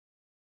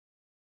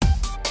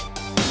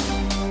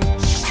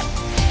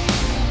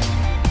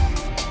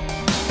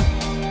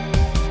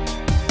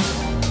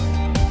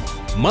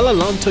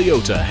Malalane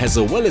Toyota has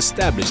a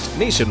well-established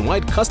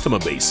nationwide customer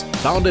base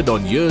founded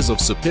on years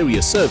of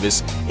superior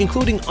service,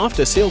 including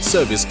after-sales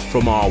service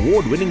from our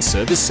award-winning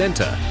service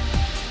center.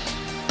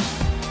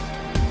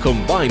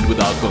 Combined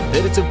with our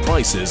competitive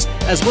prices,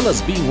 as well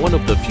as being one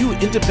of the few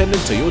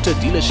independent Toyota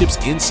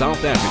dealerships in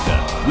South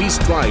Africa, we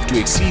strive to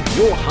exceed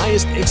your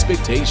highest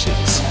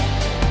expectations.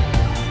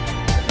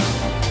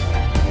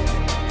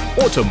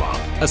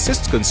 Automark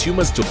assists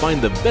consumers to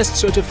find the best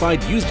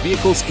certified used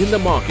vehicles in the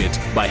market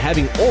by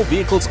having all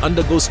vehicles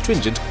undergo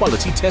stringent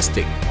quality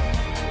testing.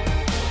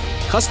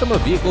 Customer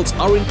vehicles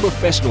are in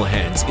professional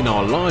hands in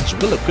our large,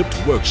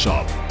 well-equipped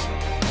workshop.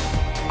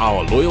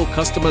 Our loyal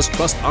customers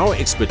trust our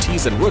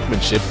expertise and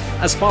workmanship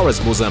as far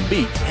as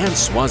Mozambique and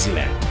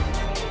Swaziland.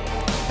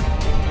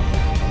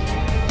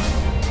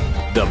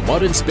 The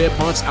modern spare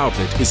parts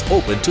outlet is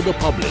open to the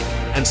public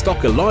and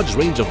stock a large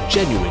range of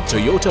genuine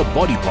Toyota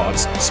body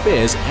parts,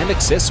 spares and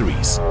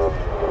accessories.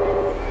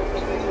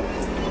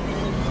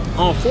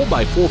 Our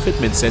 4x4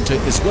 fitment center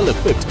is well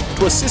equipped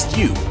to assist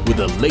you with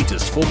the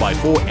latest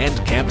 4x4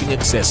 and camping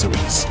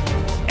accessories.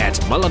 At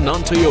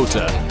Malalane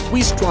Toyota,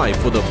 we strive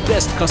for the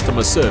best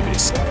customer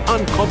service,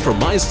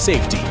 uncompromised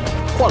safety,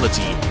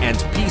 quality and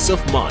peace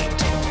of mind.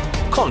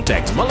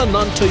 Contact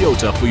Malalane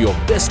Toyota for your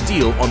best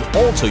deal on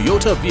all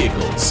Toyota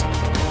vehicles.